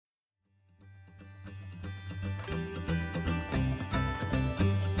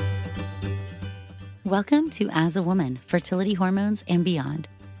Welcome to As a Woman, Fertility Hormones and Beyond.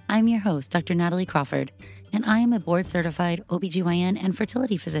 I'm your host, Dr. Natalie Crawford, and I am a board-certified OBGYN and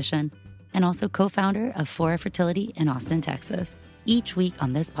fertility physician, and also co-founder of Fora Fertility in Austin, Texas. Each week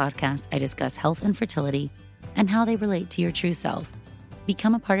on this podcast, I discuss health and fertility and how they relate to your true self.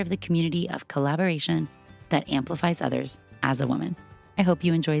 Become a part of the community of collaboration that amplifies others as a woman. I hope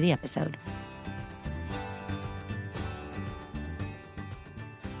you enjoy the episode.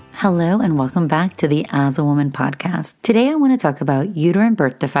 Hello and welcome back to the As a Woman podcast. Today I want to talk about uterine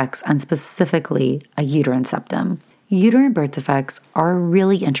birth defects and specifically a uterine septum. Uterine birth defects are a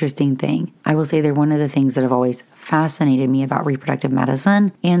really interesting thing. I will say they're one of the things that have always fascinated me about reproductive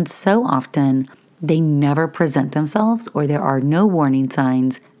medicine, and so often they never present themselves or there are no warning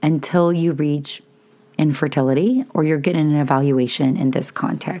signs until you reach infertility or you're getting an evaluation in this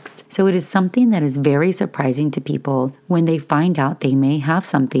context. So it is something that is very surprising to people when they find out they may have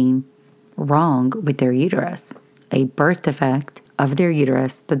something wrong with their uterus, a birth defect of their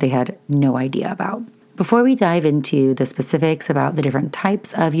uterus that they had no idea about. Before we dive into the specifics about the different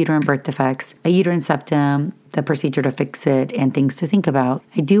types of uterine birth defects, a uterine septum, the procedure to fix it, and things to think about,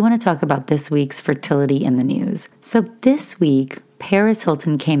 I do want to talk about this week's fertility in the news. So this week, Paris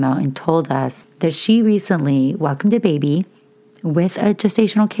Hilton came out and told us that she recently welcomed a baby with a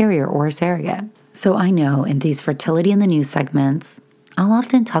gestational carrier or a surrogate. So I know in these fertility in the news segments, I'll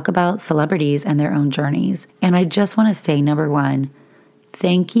often talk about celebrities and their own journeys. And I just want to say, number one,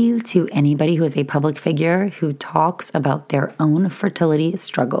 thank you to anybody who is a public figure who talks about their own fertility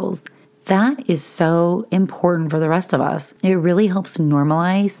struggles. That is so important for the rest of us. It really helps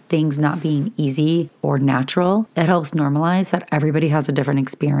normalize things not being easy or natural. It helps normalize that everybody has a different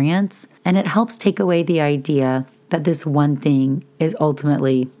experience. And it helps take away the idea that this one thing is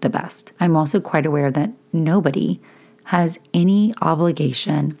ultimately the best. I'm also quite aware that nobody has any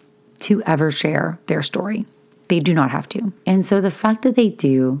obligation to ever share their story. They do not have to. And so the fact that they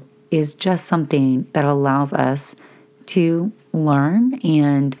do is just something that allows us to learn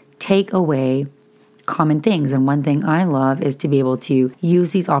and take away common things. And one thing I love is to be able to use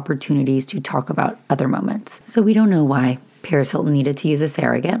these opportunities to talk about other moments. So we don't know why Paris Hilton needed to use a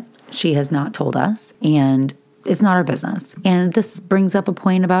surrogate. She has not told us, and it's not our business. And this brings up a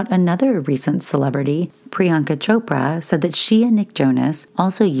point about another recent celebrity. Priyanka Chopra said that she and Nick Jonas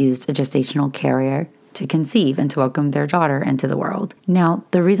also used a gestational carrier to conceive and to welcome their daughter into the world. Now,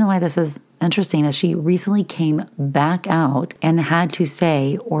 the reason why this is interesting is she recently came back out and had to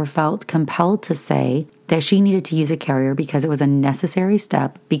say, or felt compelled to say, that she needed to use a carrier because it was a necessary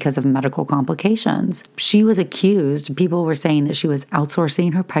step because of medical complications. She was accused, people were saying that she was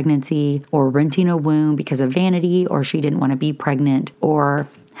outsourcing her pregnancy or renting a womb because of vanity, or she didn't want to be pregnant or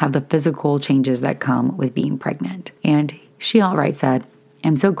have the physical changes that come with being pregnant. And she outright said,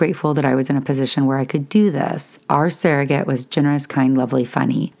 I'm so grateful that I was in a position where I could do this. Our surrogate was generous, kind, lovely,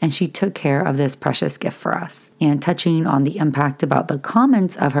 funny, and she took care of this precious gift for us. And touching on the impact about the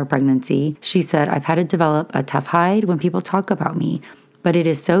comments of her pregnancy, she said, I've had to develop a tough hide when people talk about me, but it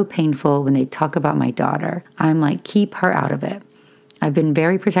is so painful when they talk about my daughter. I'm like, keep her out of it. I've been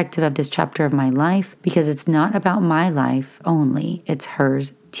very protective of this chapter of my life because it's not about my life only, it's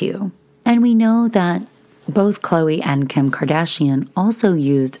hers too. And we know that both Khloe and Kim Kardashian also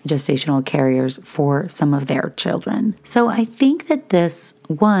used gestational carriers for some of their children. So I think that this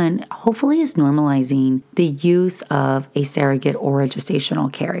one hopefully is normalizing the use of a surrogate or a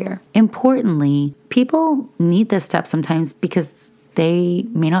gestational carrier. Importantly, people need this step sometimes because they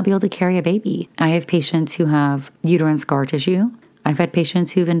may not be able to carry a baby. I have patients who have uterine scar tissue. I've had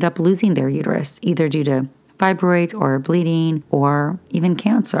patients who've ended up losing their uterus, either due to fibroids or bleeding or even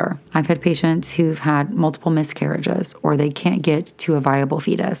cancer. I've had patients who've had multiple miscarriages or they can't get to a viable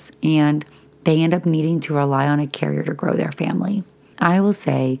fetus and they end up needing to rely on a carrier to grow their family. I will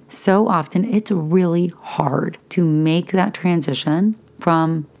say so often it's really hard to make that transition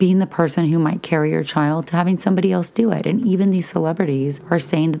from being the person who might carry your child to having somebody else do it. And even these celebrities are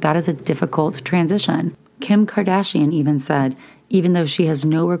saying that that is a difficult transition. Kim Kardashian even said, even though she has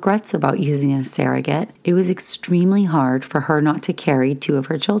no regrets about using a surrogate, it was extremely hard for her not to carry two of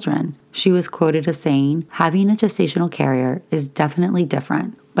her children. She was quoted as saying, having a gestational carrier is definitely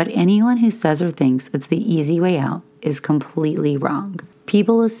different, but anyone who says or thinks it's the easy way out is completely wrong.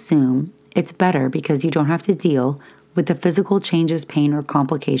 People assume it's better because you don't have to deal with the physical changes, pain, or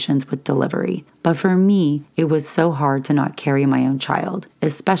complications with delivery. But for me, it was so hard to not carry my own child,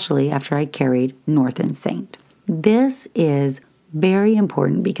 especially after I carried North and Saint. This is very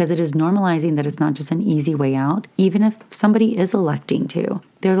important because it is normalizing that it's not just an easy way out, even if somebody is electing to.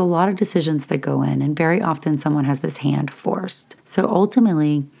 There's a lot of decisions that go in, and very often someone has this hand forced. So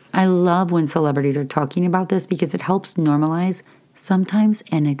ultimately, I love when celebrities are talking about this because it helps normalize sometimes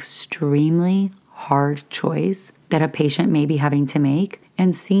an extremely hard choice that a patient may be having to make,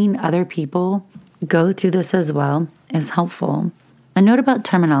 and seeing other people go through this as well is helpful. A note about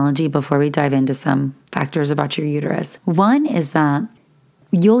terminology before we dive into some factors about your uterus. One is that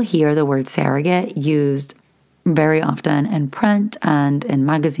you'll hear the word surrogate used very often in print and in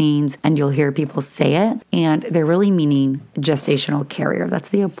magazines, and you'll hear people say it, and they're really meaning gestational carrier. That's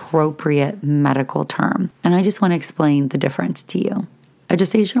the appropriate medical term. And I just want to explain the difference to you. A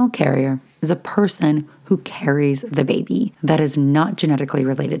gestational carrier is a person who carries the baby that is not genetically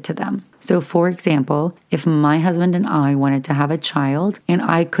related to them. So for example, if my husband and I wanted to have a child and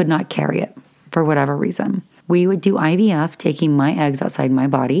I could not carry it for whatever reason, we would do IVF, taking my eggs outside my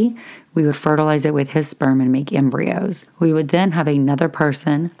body. We would fertilize it with his sperm and make embryos. We would then have another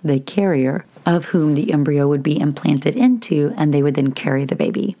person, the carrier, of whom the embryo would be implanted into, and they would then carry the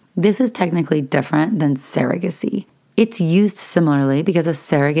baby. This is technically different than surrogacy. It's used similarly because a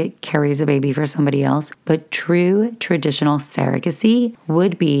surrogate carries a baby for somebody else, but true traditional surrogacy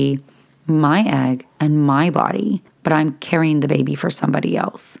would be my egg and my body, but I'm carrying the baby for somebody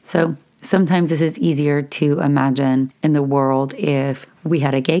else. So sometimes this is easier to imagine in the world if we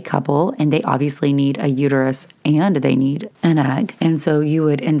had a gay couple and they obviously need a uterus and they need an egg. And so you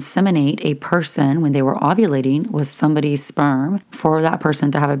would inseminate a person when they were ovulating with somebody's sperm for that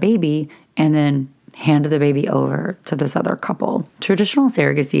person to have a baby and then hand the baby over to this other couple. Traditional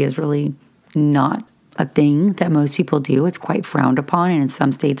surrogacy is really not a thing that most people do. It's quite frowned upon and in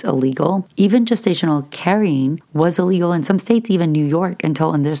some states illegal. Even gestational carrying was illegal in some states, even New York,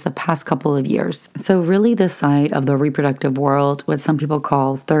 until in just the past couple of years. So really the side of the reproductive world, what some people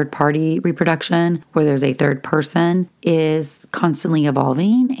call third-party reproduction, where there's a third person, is constantly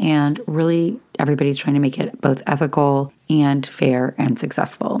evolving, and really everybody's trying to make it both ethical and fair and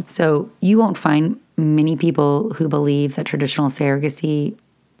successful. So you won't find many people who believe that traditional surrogacy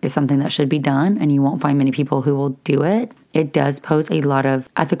is something that should be done, and you won't find many people who will do it. It does pose a lot of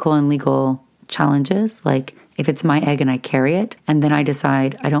ethical and legal challenges, like if it's my egg and I carry it, and then I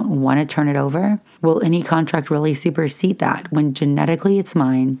decide I don't want to turn it over, will any contract really supersede that when genetically it's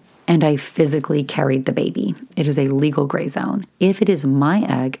mine and I physically carried the baby? It is a legal gray zone. If it is my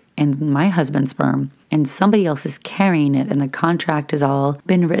egg and my husband's sperm and somebody else is carrying it and the contract has all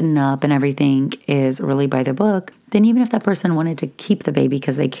been written up and everything is really by the book, then even if that person wanted to keep the baby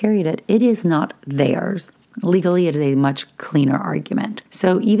because they carried it, it is not theirs. Legally, it is a much cleaner argument.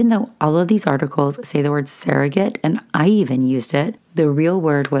 So even though all of these articles say the word surrogate, and I even used it, the real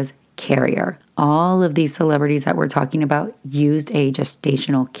word was carrier. All of these celebrities that we're talking about used a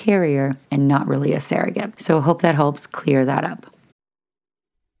gestational carrier and not really a surrogate. So I hope that helps clear that up.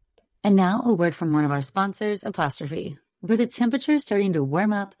 And now a word from one of our sponsors, Apostrophe. With the temperature starting to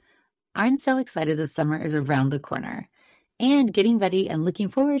warm up, I'm so excited the summer is around the corner and getting ready and looking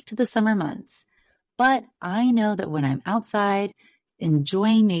forward to the summer months. But I know that when I'm outside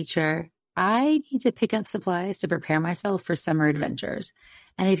enjoying nature, I need to pick up supplies to prepare myself for summer adventures.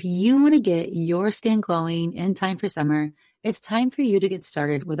 And if you want to get your skin glowing in time for summer, it's time for you to get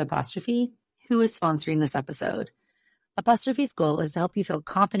started with Apostrophe, who is sponsoring this episode. Apostrophe's goal is to help you feel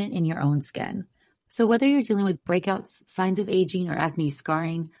confident in your own skin. So whether you're dealing with breakouts, signs of aging, or acne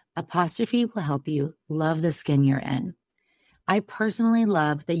scarring, Apostrophe will help you love the skin you're in. I personally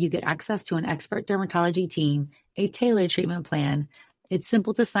love that you get access to an expert dermatology team, a tailored treatment plan. It's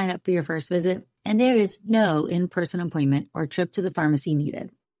simple to sign up for your first visit, and there is no in-person appointment or trip to the pharmacy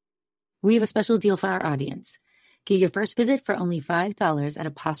needed. We have a special deal for our audience. Get your first visit for only $5 at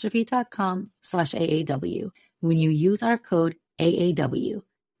apostrophe.com/AAW when you use our code AAW.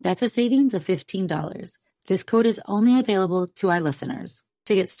 That's a savings of $15. This code is only available to our listeners.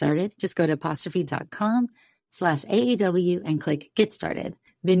 To get started, just go to apostrophe.com/AAW and click Get Started.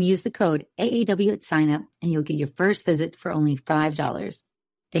 Then use the code AAW at sign up and you'll get your first visit for only $5.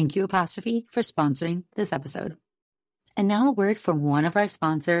 Thank you, Apostrophe, for sponsoring this episode. And now a word from one of our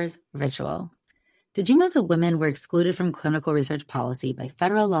sponsors, Ritual. Did you know that women were excluded from clinical research policy by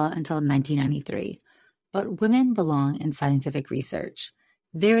federal law until 1993? But women belong in scientific research.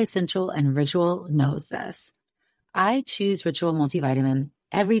 They're essential, and Ritual knows this. I choose Ritual multivitamin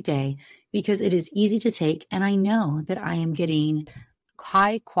every day because it is easy to take, and I know that I am getting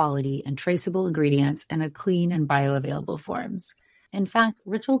high quality and traceable ingredients in a clean and bioavailable forms. In fact,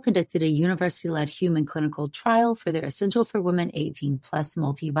 Ritual conducted a university-led human clinical trial for their Essential for Women 18 Plus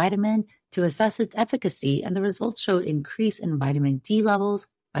multivitamin to assess its efficacy, and the results showed increase in vitamin D levels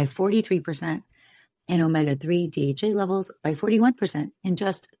by 43% and omega-3 DHA levels by 41% in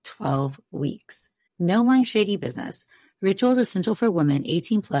just 12 weeks. Know my shady business. Ritual's Essential for Women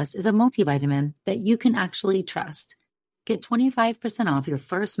 18 Plus is a multivitamin that you can actually trust. Get 25% off your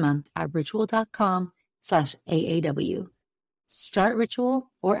first month at ritual.com/AAW. Start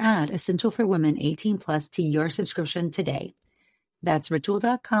Ritual or add Essential for Women 18 Plus to your subscription today. That's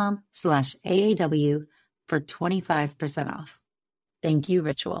ritual.com/AAW for 25% off. Thank you,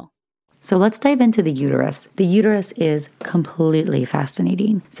 Ritual. So let's dive into the uterus. The uterus is completely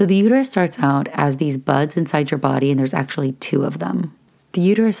fascinating. So the uterus starts out as these buds inside your body, and there's actually two of them. The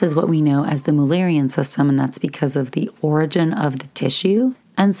uterus is what we know as the Mullerian system, and that's because of the origin of the tissue.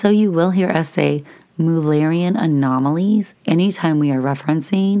 And so you will hear us say Mullerian anomalies anytime we are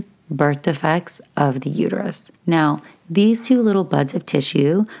referencing birth defects of the uterus. Now, these two little buds of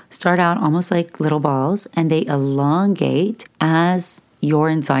tissue start out almost like little balls, and they elongate as you're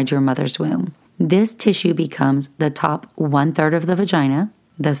inside your mother's womb. This tissue becomes the top 1/3 of the vagina,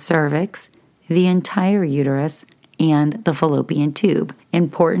 the cervix, the entire uterus, and the fallopian tube.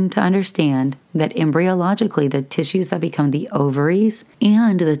 Important to understand that embryologically, the tissues that become the ovaries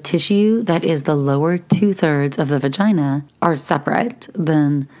and the tissue that is the lower 2/3 of the vagina are separate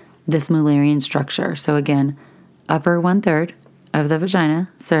than this Mullerian structure. So again, upper 1/3 of the vagina,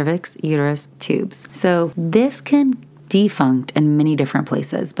 cervix, uterus, tubes. So this can defunct in many different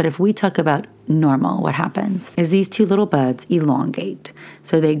places. But if we talk about normal, what happens is these two little buds elongate.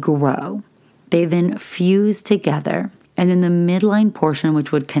 So they grow. They then fuse together. And then the midline portion,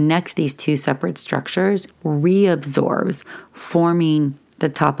 which would connect these two separate structures, reabsorbs, forming the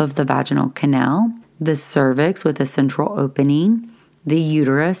top of the vaginal canal, the cervix with a central opening, the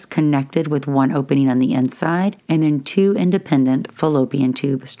uterus connected with one opening on the inside, and then two independent fallopian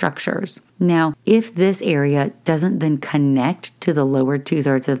tube structures. Now, if this area doesn't then connect to the lower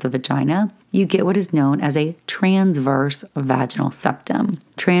 2/3 of the vagina, you get what is known as a transverse vaginal septum.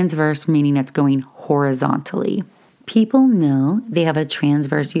 Transverse meaning it's going horizontally. People know they have a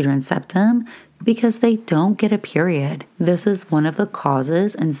transverse uterine septum because they don't get a period. This is one of the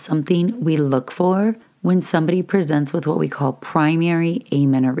causes and something we look for when somebody presents with what we call primary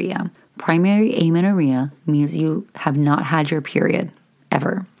amenorrhea. Primary amenorrhea means you have not had your period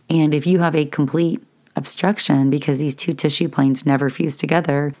ever. And if you have a complete obstruction because these two tissue planes never fuse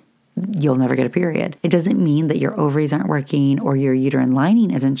together, you'll never get a period. It doesn't mean that your ovaries aren't working or your uterine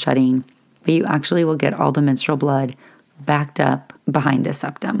lining isn't shutting, but you actually will get all the menstrual blood backed up behind the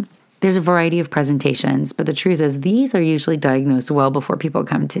septum. There's a variety of presentations, but the truth is these are usually diagnosed well before people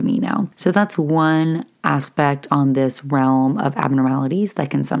come to me now. So that's one aspect on this realm of abnormalities that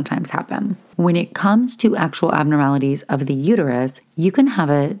can sometimes happen. When it comes to actual abnormalities of the uterus, you can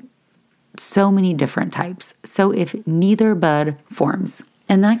have it so many different types. So if neither bud forms,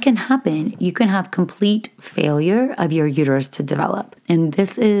 and that can happen, you can have complete failure of your uterus to develop. And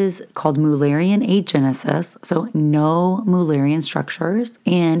this is called Mullerian agenesis, so no Mullerian structures.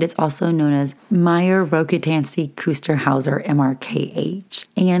 And it's also known as Meyer-Rokitansky-Kuster-Hauser MRKH.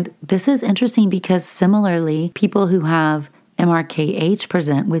 And this is interesting because similarly, people who have MRKH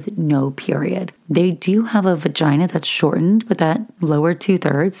present with no period. They do have a vagina that's shortened, but that lower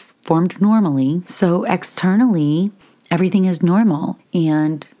 2/3 formed normally. So externally, everything is normal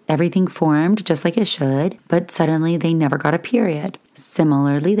and everything formed just like it should, but suddenly they never got a period.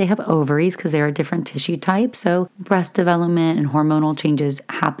 Similarly, they have ovaries because they're a different tissue type, so breast development and hormonal changes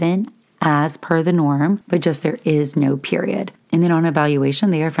happen as per the norm, but just there is no period. And then on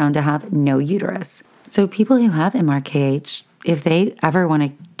evaluation, they are found to have no uterus. So people who have MRKH, if they ever want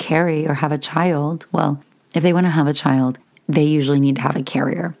to carry or have a child, if they want to have a child, they usually need to have a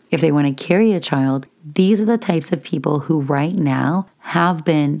carrier. If they want to carry a child, these are the types of people who right now have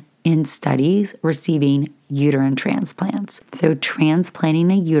been in studies receiving uterine transplants. So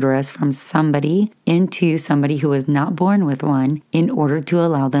transplanting a uterus from somebody into somebody who was not born with one in order to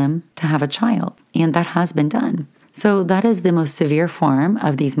allow them to have a child. And that has been done. So that is the most severe form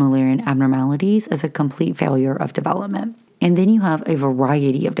of these Mullerian abnormalities, as a complete failure of development. And then you have a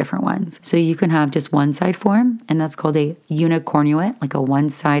variety of different ones. So you can have just one side form, and that's called a unicornuate, like a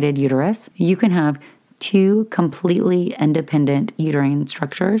one-sided uterus. You can have two completely independent uterine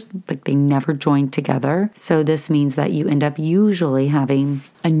structures, like they never join together. So this means that you end up usually having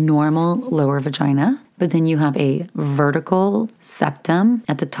a normal lower vagina, but then you have a vertical septum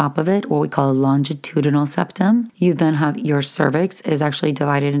at the top of it, what we call a longitudinal septum. You then have your cervix is actually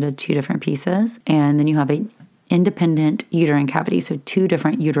divided into two different pieces, and then you have a independent uterine cavity, so two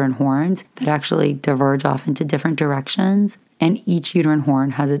different uterine horns that actually diverge off into different directions, and each uterine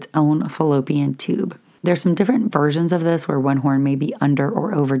horn has its own fallopian tube. There's some different versions of this where one horn may be under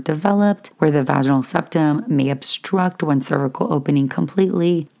or overdeveloped, where the vaginal septum may obstruct one cervical opening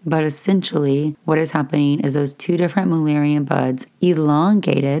completely. But essentially, what is happening is those two different Mullerian buds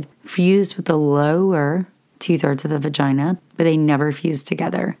elongated, fused with the lower 2/3 of the vagina, but they never fused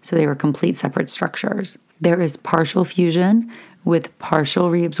together. So they were complete separate structures. There is partial fusion with partial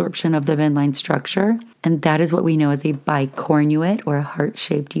reabsorption of the midline structure, and that is what we know as a bicornuate or a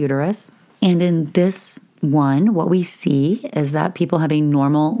heart-shaped uterus. And in this one, what we see is that people have a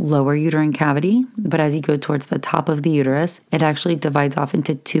normal lower uterine cavity, but as you go towards the top of the uterus, it actually divides off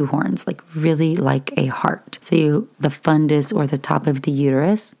into two horns, really like a heart. So the fundus or the top of the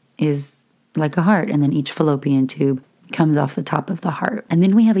uterus is like a heart, and then each fallopian tube comes off the top of the heart. And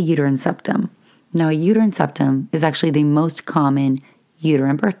then we have a uterine septum. Now, a uterine septum is actually the most common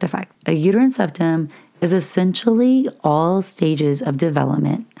uterine birth defect. A uterine septum is essentially all stages of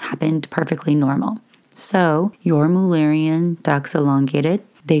development happened perfectly normal. So your Mullerian ducts elongated,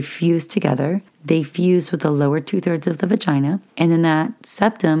 they fuse together, they fuse with the lower 2/3 of the vagina, and then that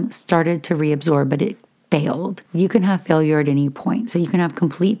septum started to reabsorb, but it failed. You can have failure at any point. So you can have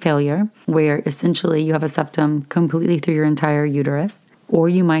complete failure where essentially you have a septum completely through your entire uterus, or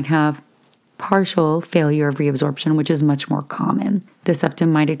you might have partial failure of reabsorption, which is much more common. The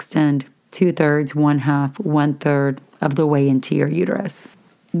septum might extend 2/3, 1/2, 1/3 of the way into your uterus.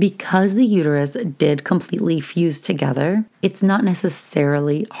 Because the uterus did completely fuse together, it's not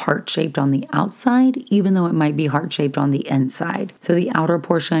necessarily heart-shaped on the outside, even though it might be heart-shaped on the inside. So the outer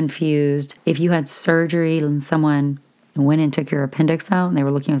portion fused. If you had surgery and someone went and took your appendix out and they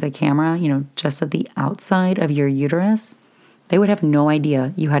were looking with a camera, just at the outside of your uterus, they would have no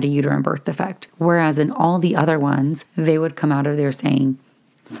idea you had a uterine birth defect. Whereas in all the other ones, they would come out of there saying,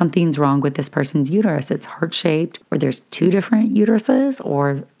 something's wrong with this person's uterus. It's heart-shaped, or there's two different uteruses,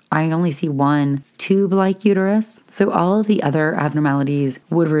 or I only see one tube-like uterus. So all of the other abnormalities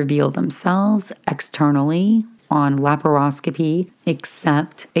would reveal themselves externally on laparoscopy,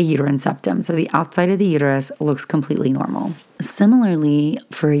 except a uterine septum. So the outside of the uterus looks completely normal. Similarly,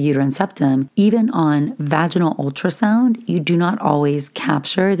 for a uterine septum, even on vaginal ultrasound, you do not always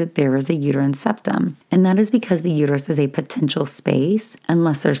capture that there is a uterine septum. And that is because the uterus is a potential space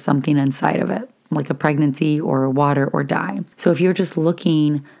unless there's something inside of it, like a pregnancy or water or dye. So if you're just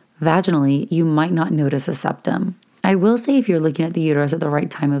looking vaginally, you might not notice a septum. I will say if you're looking at the uterus at the right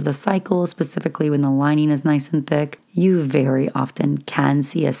time of the cycle, specifically when the lining is nice and thick, you very often can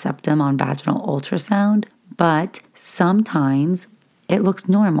see a septum on vaginal ultrasound, but sometimes it looks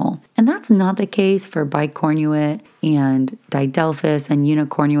normal. And that's not the case for bicornuate and didelphys and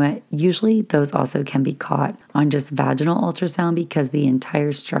unicornuate. Usually those also can be caught on just vaginal ultrasound because the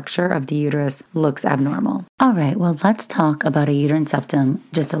entire structure of the uterus looks abnormal. All right, well, let's talk about a uterine septum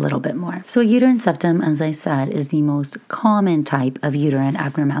just a little bit more. So a uterine septum, as I said, is the most common type of uterine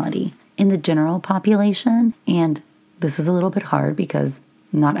abnormality in the general population. And this is a little bit hard because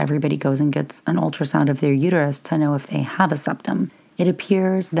not everybody goes and gets an ultrasound of their uterus to know if they have a septum. It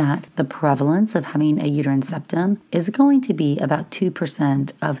appears that the prevalence of having a uterine septum is going to be about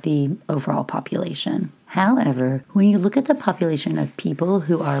 2% of the overall population. However, when you look at the population of people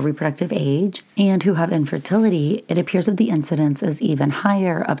who are reproductive age and who have infertility, it appears that the incidence is even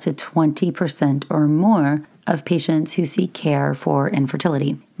higher, up to 20% or more of patients who seek care for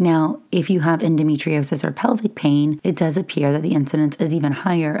infertility. Now, if you have endometriosis or pelvic pain, it does appear that the incidence is even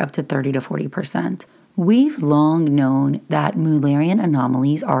higher, up to 30 to 40%. We've long known that Mullerian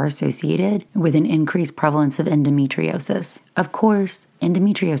anomalies are associated with an increased prevalence of endometriosis. Of course,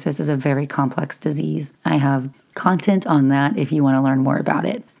 endometriosis is a very complex disease. I have content on that if you want to learn more about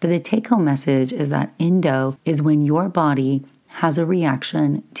it. But the take-home message is that endo is when your body has a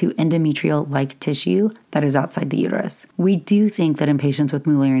reaction to endometrial-like tissue that is outside the uterus. We do think that in patients with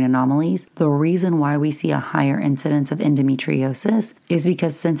Mullerian anomalies, the reason why we see a higher incidence of endometriosis is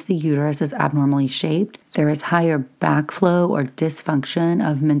because since the uterus is abnormally shaped, there is higher backflow or dysfunction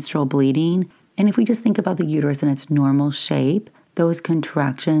of menstrual bleeding. And if we just think about the uterus in its normal shape, those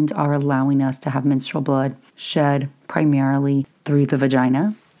contractions are allowing us to have menstrual blood shed primarily through the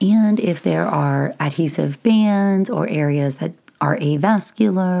vagina. And if there are adhesive bands or areas that are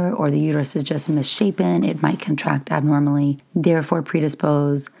avascular or the uterus is just misshapen, it might contract abnormally, therefore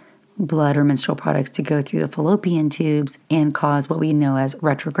predispose blood or menstrual products to go through the fallopian tubes and cause what we know as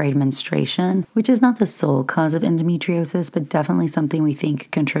retrograde menstruation, which is not the sole cause of endometriosis, but definitely something we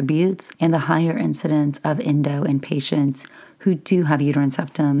think contributes. And the higher incidence of endo in patients who do have uterine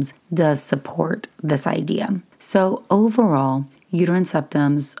septums does support this idea. So overall, uterine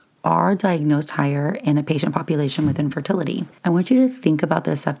septums are diagnosed higher in a patient population with infertility. I want you to think about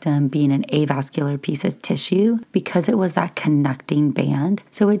the septum being an avascular piece of tissue because it was that connecting band.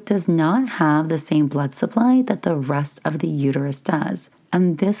 So it does not have the same blood supply that the rest of the uterus does.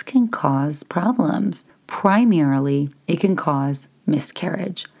 And this can cause problems. Primarily, it can cause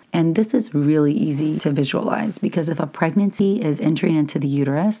miscarriage. And this is really easy to visualize because if a pregnancy is entering into the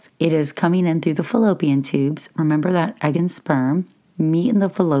uterus, it is coming in through the fallopian tubes. Remember that egg and sperm meet in the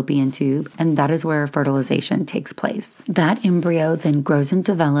fallopian tube, and that is where fertilization takes place. That embryo then grows and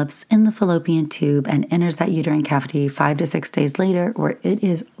develops in the fallopian tube and enters that uterine cavity 5 to 6 days later, where it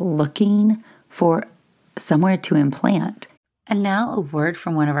is looking for somewhere to implant. And now a word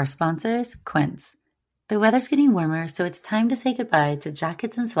from one of our sponsors, Quince. The weather's getting warmer, so it's time to say goodbye to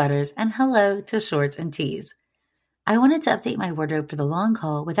jackets and sweaters and hello to shorts and tees. I wanted to update my wardrobe for the long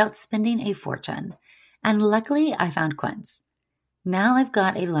haul without spending a fortune, and luckily I found Quince. Now I've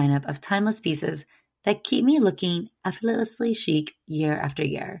got a lineup of timeless pieces that keep me looking effortlessly chic year after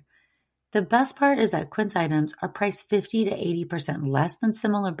year. The best part is that Quince items are priced 50 to 80% less than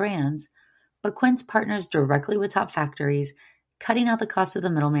similar brands, but Quince partners directly with top factories, cutting out the cost of the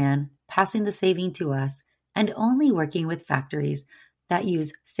middleman, passing the saving to us, and only working with factories that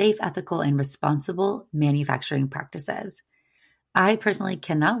use safe, ethical, and responsible manufacturing practices. I personally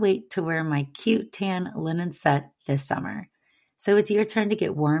cannot wait to wear my cute tan linen set this summer. So it's your turn to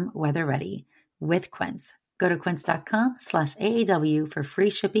get warm weather ready with Quince. Go to quince.com/AAW for free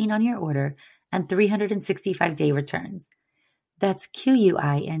shipping on your order and 365-day returns. That's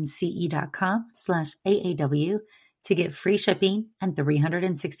QUINCE.com/AAW to get free shipping and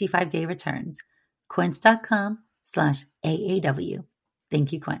 365-day returns. Quince.com/AAW.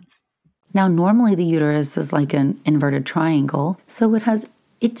 Thank you, Quince. Now, normally the uterus is like an inverted triangle, so it has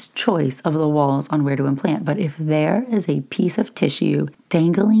its choice of the walls on where to implant. But if there is a piece of tissue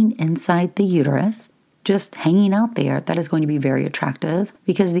dangling inside the uterus, just hanging out there, that is going to be very attractive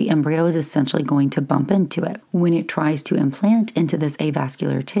because the embryo is essentially going to bump into it. When it tries to implant into this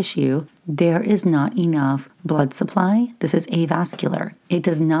avascular tissue, there is not enough blood supply. This is avascular. It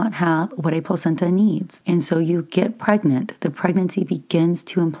does not have what a placenta needs. And so you get pregnant. The pregnancy begins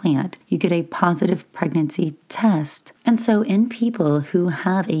to implant. You get a positive pregnancy test. And so in people who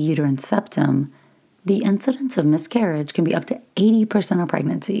have a uterine septum, the incidence of miscarriage can be up to 80% of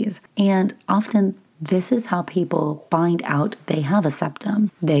pregnancies. And often this is how people find out they have a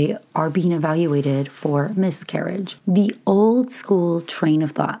septum. They are being evaluated for miscarriage. The old school train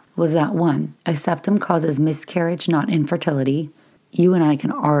of thought was that one, a septum causes miscarriage, not infertility. You and I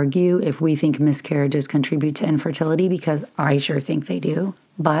can argue if we think miscarriages contribute to infertility because I sure think they do.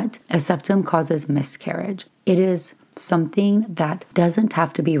 But a septum causes miscarriage. It is something that doesn't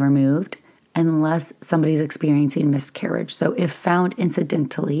have to be removed unless somebody's experiencing miscarriage. So if found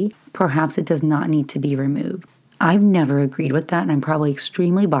incidentally, perhaps it does not need to be removed. I've never agreed with that, and I'm probably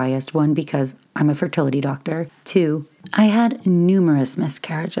extremely biased. One, because I'm a fertility doctor. Two, I had numerous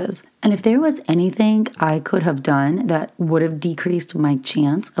miscarriages. And if there was anything I could have done that would have decreased my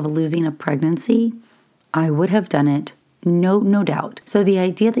chance of losing a pregnancy, I would have done it. No doubt. So the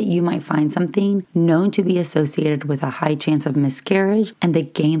idea that you might find something known to be associated with a high chance of miscarriage and the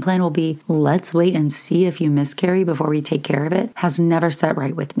game plan will be, let's wait and see if you miscarry before we take care of it, has never set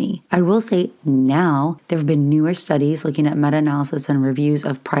right with me. I will say now there have been newer studies looking at meta-analysis and reviews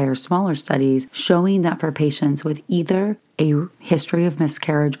of prior smaller studies showing that for patients with either a history of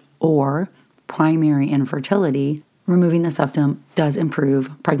miscarriage or primary infertility, removing the septum does improve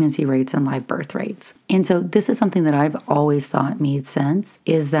pregnancy rates and live birth rates. And so this is something that I've always thought made sense,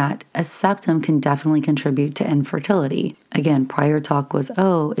 is that a septum can definitely contribute to infertility. Again, prior talk was,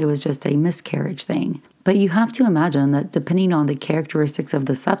 it was just a miscarriage thing. But you have to imagine that depending on the characteristics of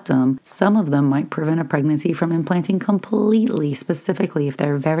the septum, some of them might prevent a pregnancy from implanting completely, specifically if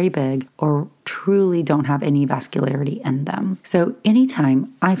they're very big or truly don't have any vascularity in them. So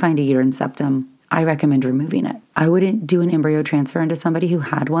anytime I find a uterine septum, I recommend removing it. I wouldn't do an embryo transfer into somebody who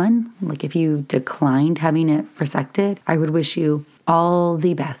had one. Like if you declined having it resected, I would wish you all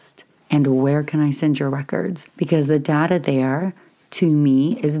the best. And where can I send your records? Because the data there, to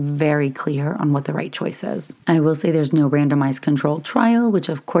me, is very clear on what the right choice is. I will say there's no randomized controlled trial, which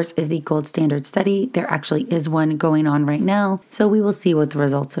of course is the gold standard study. There actually is one going on right now, so we will see what the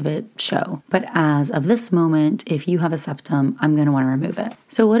results of it show. But as of this moment, if you have a septum, I'm going to want to remove it.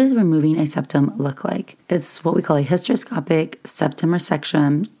 So what does removing a septum look like? It's what we call a hysteroscopic septum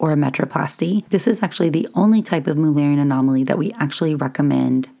resection or a metroplasty. This is actually the only type of Mullerian anomaly that we actually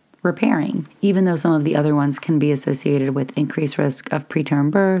recommend repairing, even though some of the other ones can be associated with increased risk of preterm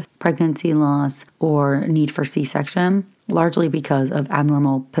birth, pregnancy loss, or need for C-section. largely because of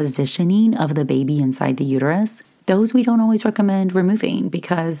abnormal positioning of the baby inside the uterus. Those we don't always recommend removing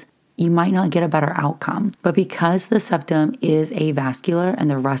because you might not get a better outcome. But because the septum is avascular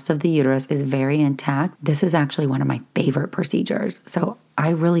and the rest of the uterus is very intact, this is actually one of my favorite procedures. So I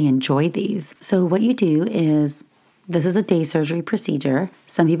really enjoy these. So what you do is, this is a day surgery procedure.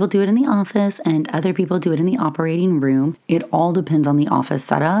 Some people do it in the office and other people do it in the operating room. It all depends on the office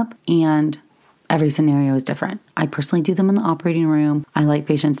setup and every scenario is different. I personally do them in the operating room. I like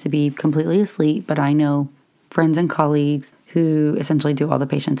patients to be completely asleep, but I know friends and colleagues who essentially do all the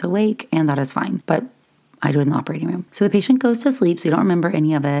patients awake, and that is fine. But I do it in the operating room. So the patient goes to sleep, so you don't remember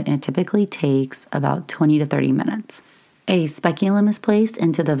any of it, and it typically takes about 20 to 30 minutes. A speculum is placed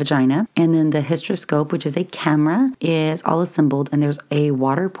into the vagina, and then the hysteroscope, which is a camera, is all assembled, and there's a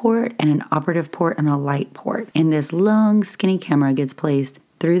water port and an operative port and a light port. And this long, skinny camera gets placed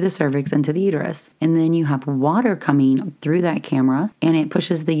through the cervix into the uterus. And then you have water coming through that camera and it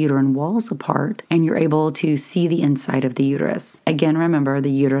pushes the uterine walls apart and you're able to see the inside of the uterus. Again, remember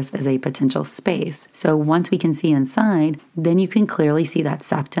the uterus is a potential space. So once we can see inside, then you can clearly see that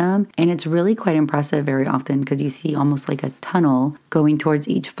septum. And it's really quite impressive very often because you see almost like a tunnel going towards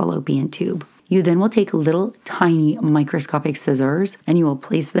each fallopian tube. You then will take little tiny microscopic scissors and you will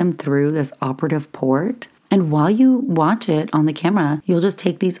place them through this operative port. And while you watch it on the camera, you'll just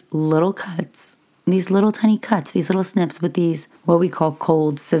take these little cuts, these little tiny cuts, these little snips with these, what we call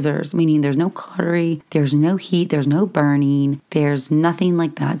cold scissors, meaning there's no cautery, there's no heat, there's no burning, there's nothing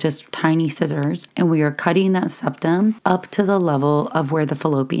like that, just tiny scissors. And we are cutting that septum up to the level of where the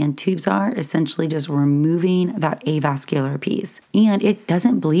fallopian tubes are, essentially just removing that avascular piece. And it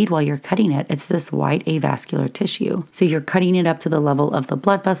doesn't bleed while you're cutting it. It's this white avascular tissue. So you're cutting it up to the level of the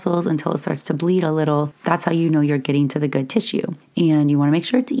blood vessels until it starts to bleed a little. That's how you know you're getting to the good tissue. And you want to make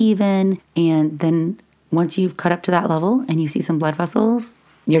sure it's even. And then once you've cut up to that level and you see some blood vessels,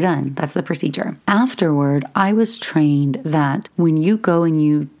 you're done. That's the procedure. Afterward, I was trained that when you go and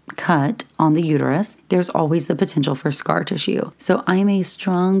you cut on the uterus, there's always the potential for scar tissue. So I'm a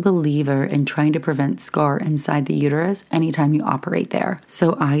strong believer in trying to prevent scar inside the uterus anytime you operate there.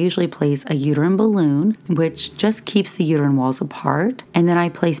 So I usually place a uterine balloon, which just keeps the uterine walls apart. And then I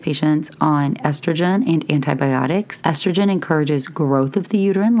place patients on estrogen and antibiotics. Estrogen encourages growth of the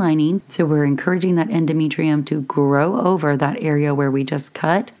uterine lining. So we're encouraging that endometrium to grow over that area where we just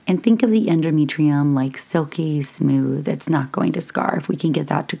cut. And think of the endometrium like silky smooth. It's not going to scar if we can get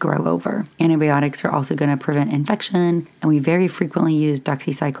that to grow over. Antibiotics are also going to prevent infection, and we very frequently use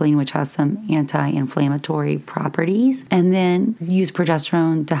doxycycline, which has some anti-inflammatory properties, and then use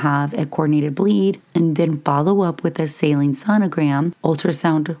progesterone to have a coordinated bleed, and then follow up with a saline sonogram,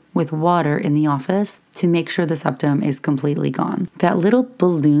 ultrasound with water in the office to make sure the septum is completely gone. That little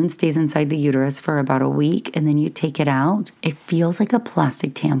balloon stays inside the uterus for about a week, and then you take it out. It feels like a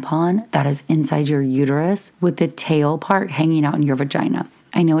plastic tampon that is inside your uterus with the tail part hanging out in your vagina.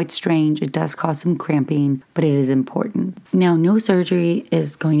 I know it's strange, it does cause some cramping, but it is important. Now, no surgery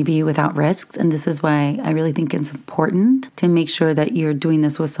is going to be without risks, and this is why I really think it's important to make sure that you're doing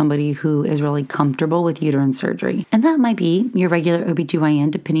this with somebody who is really comfortable with uterine surgery. And that might be your regular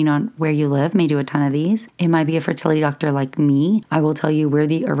OBGYN, depending on where you live, may do a ton of these. It might be a fertility doctor like me. I will tell you we're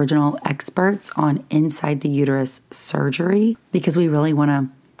the original experts on inside the uterus surgery because we really want to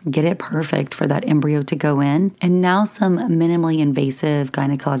get it perfect for that embryo to go in. And now some minimally invasive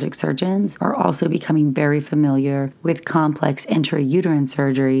gynecologic surgeons are also becoming very familiar with complex intrauterine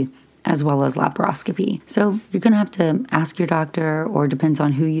surgery as well as laparoscopy. So you're going to have to ask your doctor, or depends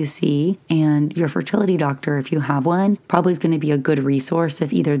on who you see, and your fertility doctor, if you have one, probably is going to be a good resource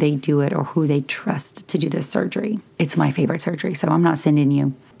if either they do it or who they trust to do this surgery. It's my favorite surgery, so I'm not sending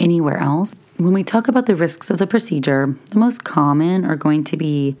you anywhere else. When we talk about the risks of the procedure, the most common are going to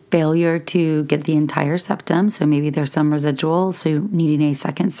be failure to get the entire septum. So maybe there's some residual, so needing a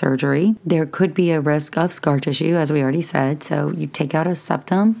second surgery. There could be a risk of scar tissue, as we already said. So you take out a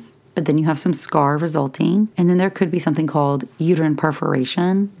septum, but then you have some scar resulting. And then there could be something called uterine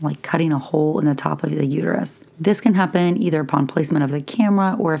perforation, like cutting a hole in the top of the uterus. This can happen either upon placement of the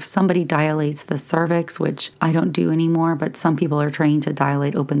camera or if somebody dilates the cervix, which I don't do anymore, but some people are trained to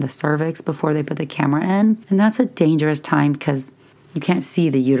dilate open the cervix before they put the camera in. And that's a dangerous time because you can't see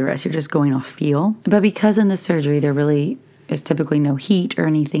the uterus. You're just going off feel. But because in the surgery, there really is typically no heat or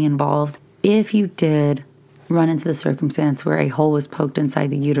anything involved, if you did run into the circumstance where a hole was poked inside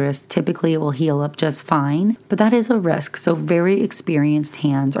the uterus, typically it will heal up just fine, but that is a risk. So very experienced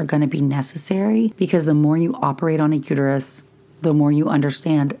hands are going to be necessary because the more you operate on a uterus, the more you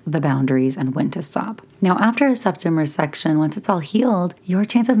understand the boundaries and when to stop. Now, after a septum resection, once it's all healed, your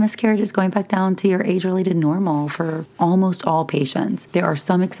chance of miscarriage is going back down to your age-related normal for almost all patients. There are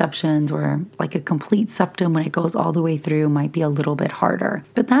some exceptions where like a complete septum when it goes all the way through might be a little bit harder.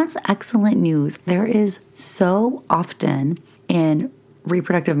 But that's excellent news. There is so often in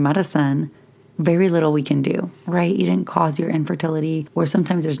reproductive medicine very little we can do, right? You didn't cause your infertility, or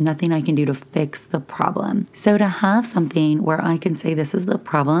sometimes there's nothing I can do to fix the problem. So to have something where I can say this is the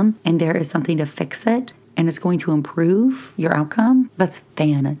problem and there is something to fix it and it's going to improve your outcome, that's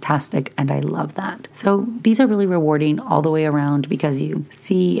fantastic, and I love that. So these are really rewarding all the way around because you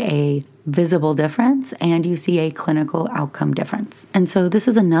see a visible difference and you see a clinical outcome difference. And so this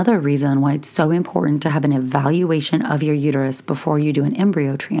is another reason why it's so important to have an evaluation of your uterus before you do an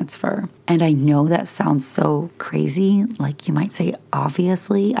embryo transfer. And I know that sounds so crazy, like you might say,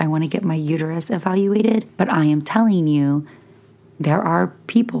 obviously, I want to get my uterus evaluated, but I am telling you, there are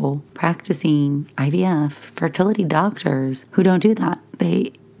people practicing IVF, fertility doctors, who don't do that.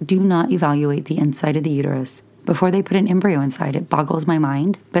 They do not evaluate the inside of the uterus before they put an embryo inside. It boggles my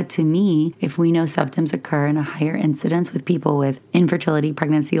mind. But to me, if we know septums occur in a higher incidence with people with infertility,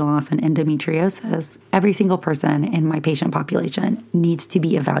 pregnancy loss, and endometriosis, every single person in my patient population needs to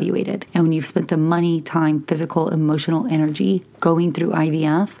be evaluated. And when you've spent the money, time, physical, emotional energy going through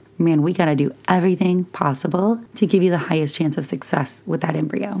IVF, man, we got to do everything possible to give you the highest chance of success with that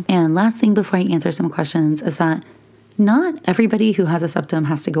embryo. And last thing before I answer some questions is that not everybody who has a septum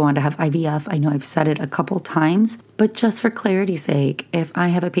has to go on to have IVF. I know I've said it a couple times, but just for clarity's sake, if I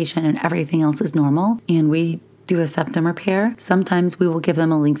have a patient and everything else is normal and we do a septum repair, sometimes we will give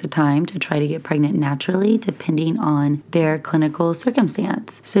them a length of time to try to get pregnant naturally, depending on their clinical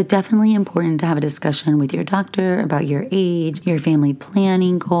circumstance. So definitely important to have a discussion with your doctor about your age, your family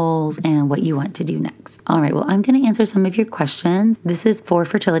planning goals, and what you want to do next. All right, well, I'm going to answer some of your questions. This is for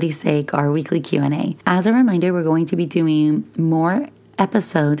fertility's sake, our weekly Q&A. As a reminder, we're going to be doing more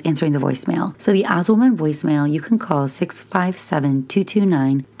episodes answering the voicemail. So the As a Woman voicemail, you can call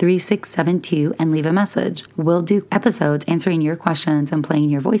 657-229-3672 and leave a message. We'll do episodes answering your questions and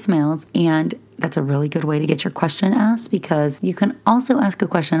playing your voicemails, and that's a really good way to get your question asked, because you can also ask a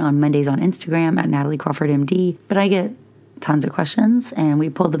question on Mondays on Instagram at Natalie Crawford MD, but I get tons of questions and we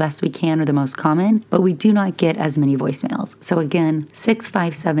pull the best we can or the most common, but we do not get as many voicemails. So again,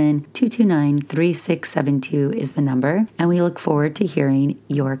 657-229-3672 is the number, and we look forward to hearing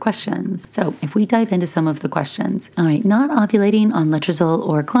your questions. So if we dive into some of the questions. All right, not ovulating on letrozole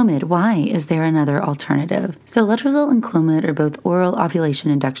or Clomid, why is there another alternative? So letrozole and Clomid are both oral ovulation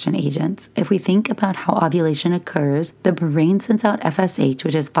induction agents. If we think about how ovulation occurs, the brain sends out FSH,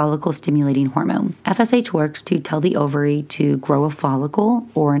 which is follicle stimulating hormone. FSH works to tell the ovary to grow a follicle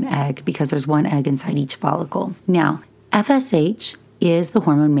or an egg, because there's one egg inside each follicle. Now, FSH is the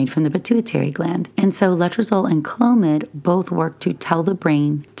hormone made from the pituitary gland. And so letrozole and Clomid both work to tell the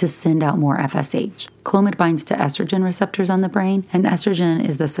brain to send out more FSH. Clomid binds to estrogen receptors on the brain, and estrogen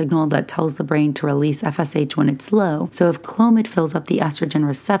is the signal that tells the brain to release FSH when it's low. So if Clomid fills up the estrogen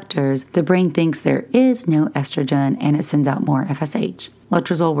receptors, the brain thinks there is no estrogen and it sends out more FSH.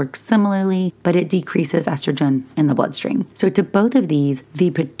 Letrozole works similarly, but it decreases estrogen in the bloodstream. So to both of these,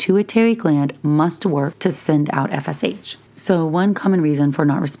 the pituitary gland must work to send out FSH. So one common reason for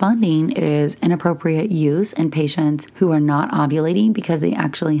not responding is inappropriate use in patients who are not ovulating because they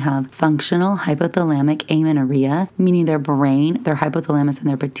actually have functional hypothalamic amenorrhea, meaning their brain, their hypothalamus, and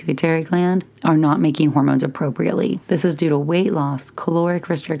their pituitary gland are not making hormones appropriately. This is due to weight loss, caloric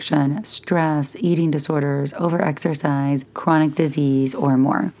restriction, stress, eating disorders, overexercise, chronic disease, or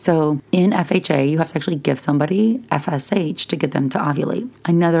more. So in FHA, you have to actually give somebody FSH to get them to ovulate.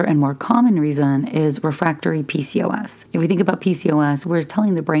 Another and more common reason is refractory PCOS. If we think about PCOS, we're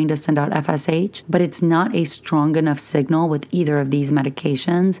telling the brain to send out FSH, but it's not a strong enough signal with either of these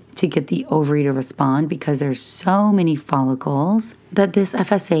medications to get the ovary to respond, because there's so many follicles that this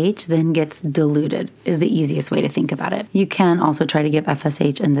FSH then gets diluted, is the easiest way to think about it. You can also try to give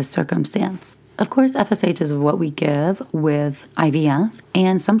FSH in this circumstance. Of course, FSH is what we give with IVF,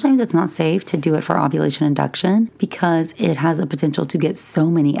 and sometimes it's not safe to do it for ovulation induction because it has a potential to get so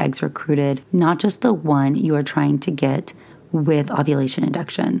many eggs recruited, not just the one you are trying to get with ovulation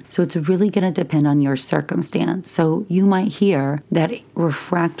induction. So it's really going to depend on your circumstance. So you might hear that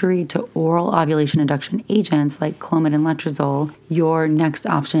refractory to oral ovulation induction agents like Clomid and letrozole, your next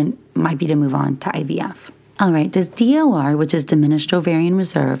option might be to move on to IVF. All right, does DOR, which is diminished ovarian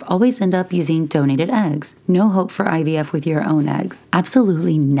reserve, always end up using donated eggs? No hope for IVF with your own eggs?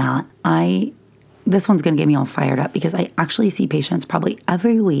 Absolutely not. I this one's going to get me all fired up because I actually see patients probably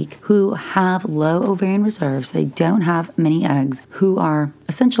every week who have low ovarian reserves. They don't have many eggs, who are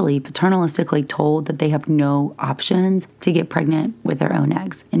essentially paternalistically told that they have no options to get pregnant with their own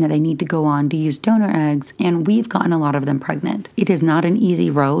eggs and that they need to go on to use donor eggs. And we've gotten a lot of them pregnant. It is not an easy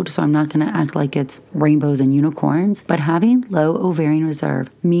road, so I'm not going to act like it's rainbows and unicorns, but having low ovarian reserve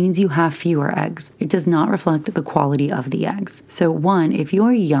means you have fewer eggs. It does not reflect the quality of the eggs. So one, if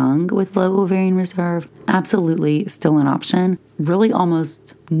you're young with low ovarian reserve, absolutely still an option, really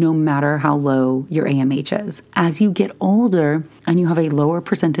almost no matter how low your AMH is. As you get older and you have a lower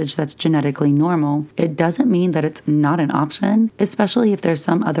percentage that's genetically normal, it doesn't mean that it's not an option, especially if there's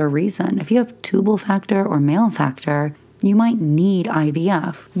some other reason. If you have tubal factor or male factor, you might need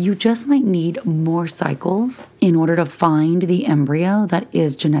IVF. You just might need more cycles in order to find the embryo that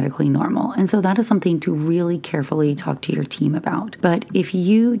is genetically normal. And so that is something to really carefully talk to your team about. But if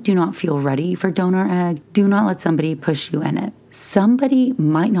you do not feel ready for donor egg, do not let somebody push you in it. Somebody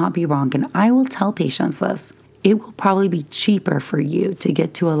might not be wrong, and I will tell patients this. It will probably be cheaper for you to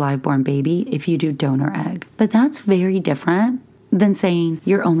get to a live-born baby if you do donor egg. But that's very different than saying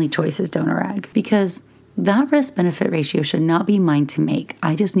your only choice is donor egg, because that risk-benefit ratio should not be mine to make.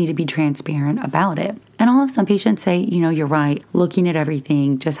 I just need to be transparent about it. And I'll have some patients say, you're right, looking at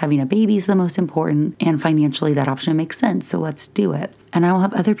everything, just having a baby is the most important, and financially that option makes sense, so let's do it. And I will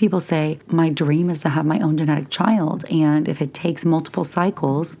have other people say, my dream is to have my own genetic child, and if it takes multiple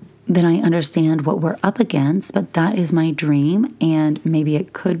cycles, then I understand what we're up against, but that is my dream, and maybe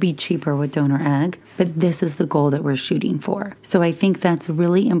it could be cheaper with donor egg, but this is the goal that we're shooting for. So I think that's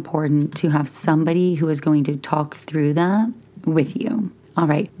really important to have somebody who is going to talk through that with you. All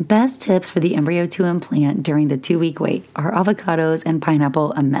right, best tips for the embryo to implant during the 2-week wait. Are avocados and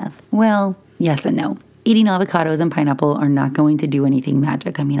pineapple a myth? Well, yes and no. Eating avocados and pineapple are not going to do anything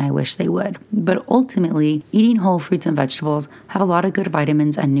magic. I mean, I wish they would. But ultimately, eating whole fruits and vegetables have a lot of good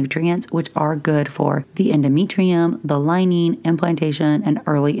vitamins and nutrients, which are good for the endometrium, the lining, implantation, and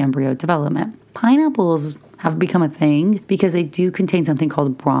early embryo development. Pineapples have become a thing because they do contain something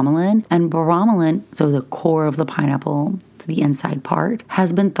called bromelain. And bromelain, so the core of the pineapple, it's the inside part,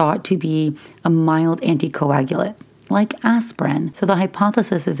 has been thought to be a mild anticoagulant, like aspirin. So the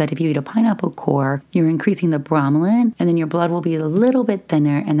hypothesis is that if you eat a pineapple core, you're increasing the bromelain, and then your blood will be a little bit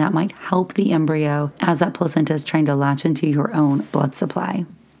thinner, and that might help the embryo as that placenta is trying to latch into your own blood supply.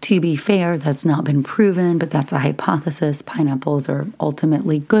 To be fair, that's not been proven, but that's a hypothesis. Pineapples are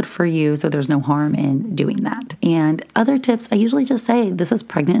ultimately good for you, so there's no harm in doing that. And other tips, I usually just say this is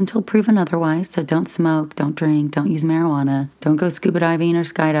pregnant until proven otherwise, so don't smoke, don't drink, don't use marijuana, don't go scuba diving or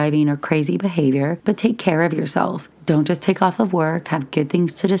skydiving or crazy behavior, but take care of yourself. Don't just take off of work, have good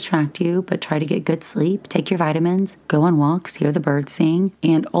things to distract you, but try to get good sleep, take your vitamins, go on walks, hear the birds sing,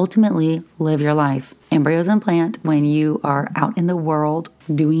 and ultimately live your life. Embryos implant when you are out in the world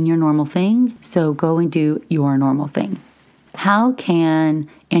doing your normal thing, so go and do your normal thing. How can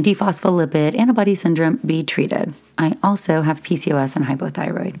antiphospholipid antibody syndrome be treated? I also have PCOS and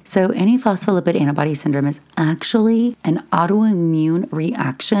hypothyroid. So antiphospholipid antibody syndrome is actually an autoimmune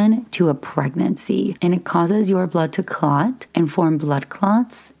reaction to a pregnancy, and it causes your blood to clot and form blood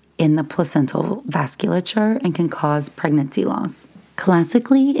clots in the placental vasculature and can cause pregnancy loss.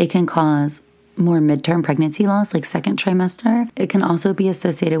 Classically, it can cause more midterm pregnancy loss, like second trimester. It can also be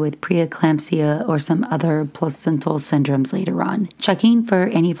associated with preeclampsia or some other placental syndromes later on. Checking for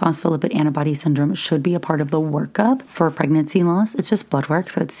antiphospholipid antibody syndrome should be a part of the workup for pregnancy loss. It's just blood work,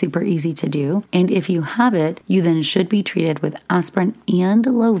 so it's super easy to do. And if you have it, you then should be treated with aspirin and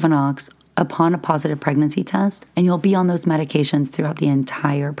Lovenox upon a positive pregnancy test, and you'll be on those medications throughout the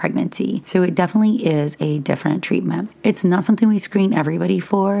entire pregnancy. So it definitely is a different treatment. It's not something we screen everybody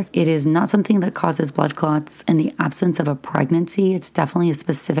for. It is not something that causes blood clots in the absence of a pregnancy. It's definitely a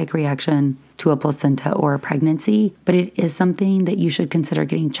specific reaction to a placenta or a pregnancy, but it is something that you should consider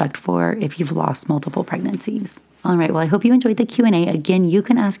getting checked for if you've lost multiple pregnancies. All right, well, I hope you enjoyed the Q&A. Again, you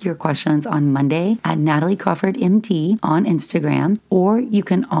can ask your questions on Monday at Natalie Crawford MD on Instagram, or you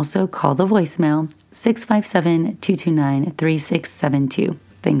can also call the voicemail 657-229-3672.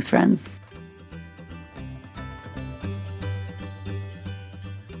 Thanks, friends.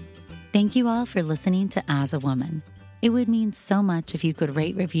 Thank you all for listening to As a Woman. It would mean so much if you could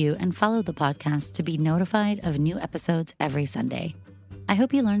rate, review, and follow the podcast to be notified of new episodes every Sunday. I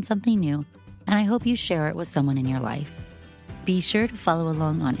hope you learned something new, and I hope you share it with someone in your life. Be sure to follow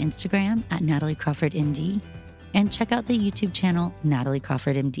along on Instagram at Natalie Crawford MD, and check out the YouTube channel Natalie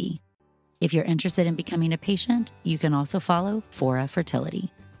Crawford MD. If you're interested in becoming a patient, you can also follow Fora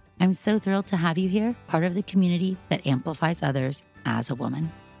Fertility. I'm so thrilled to have you here, part of the community that amplifies others as a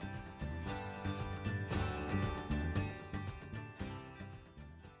woman.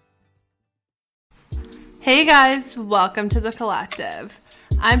 Hey guys, welcome to The Collective.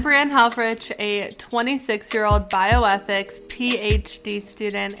 I'm Brianne Helfrich, a 26-year-old bioethics PhD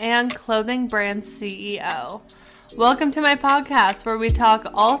student and clothing brand CEO. Welcome to my podcast where we talk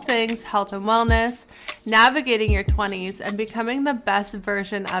all things health and wellness, navigating your 20s, and becoming the best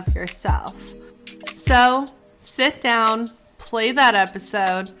version of yourself. So, sit down, play that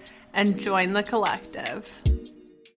episode, and join the collective.